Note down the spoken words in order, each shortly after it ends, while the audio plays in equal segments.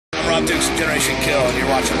Optics, Generation Kill, and you're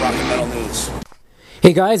watching Rock and Metal News.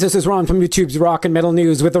 Hey guys, this is Ron from YouTube's Rock and Metal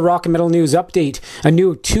News with the Rock and Metal News update. A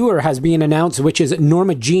new tour has been announced, which is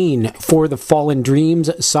Norma Jean for the Fallen Dreams,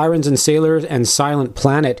 Sirens and Sailors, and Silent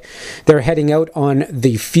Planet. They're heading out on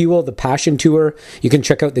the Fuel the Passion tour. You can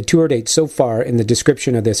check out the tour dates so far in the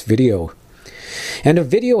description of this video. And a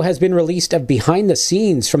video has been released of behind the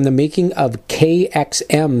scenes from the making of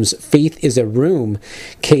KXM's Faith is a Room.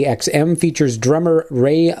 KXM features drummer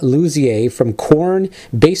Ray Luzier from KORN,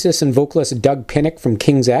 bassist and vocalist Doug Pinnick from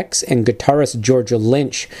King's X, and guitarist George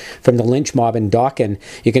Lynch from the LYNCH MOB and DOKKEN.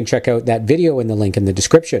 You can check out that video in the link in the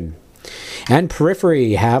description. And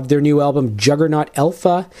Periphery have their new album Juggernaut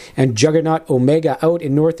Alpha and Juggernaut Omega out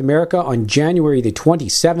in North America on January the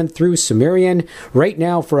 27th through Sumerian. Right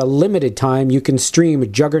now, for a limited time, you can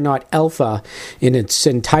stream Juggernaut Alpha in its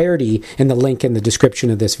entirety in the link in the description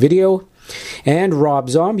of this video. And Rob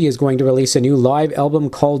Zombie is going to release a new live album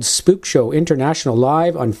called Spook Show International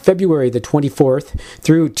Live on February the 24th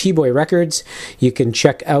through T-Boy Records. You can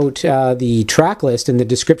check out the track list in the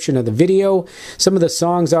description of the video. Some of the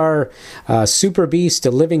songs are Super Beast,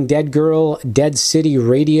 A Living Dead Girl, Dead City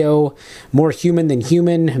Radio, More Human Than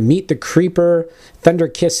Human, Meet the Creeper, Thunder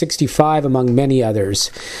Kiss 65, among many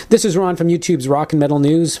others. This is Ron from YouTube's Rock and Metal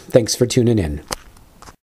News. Thanks for tuning in.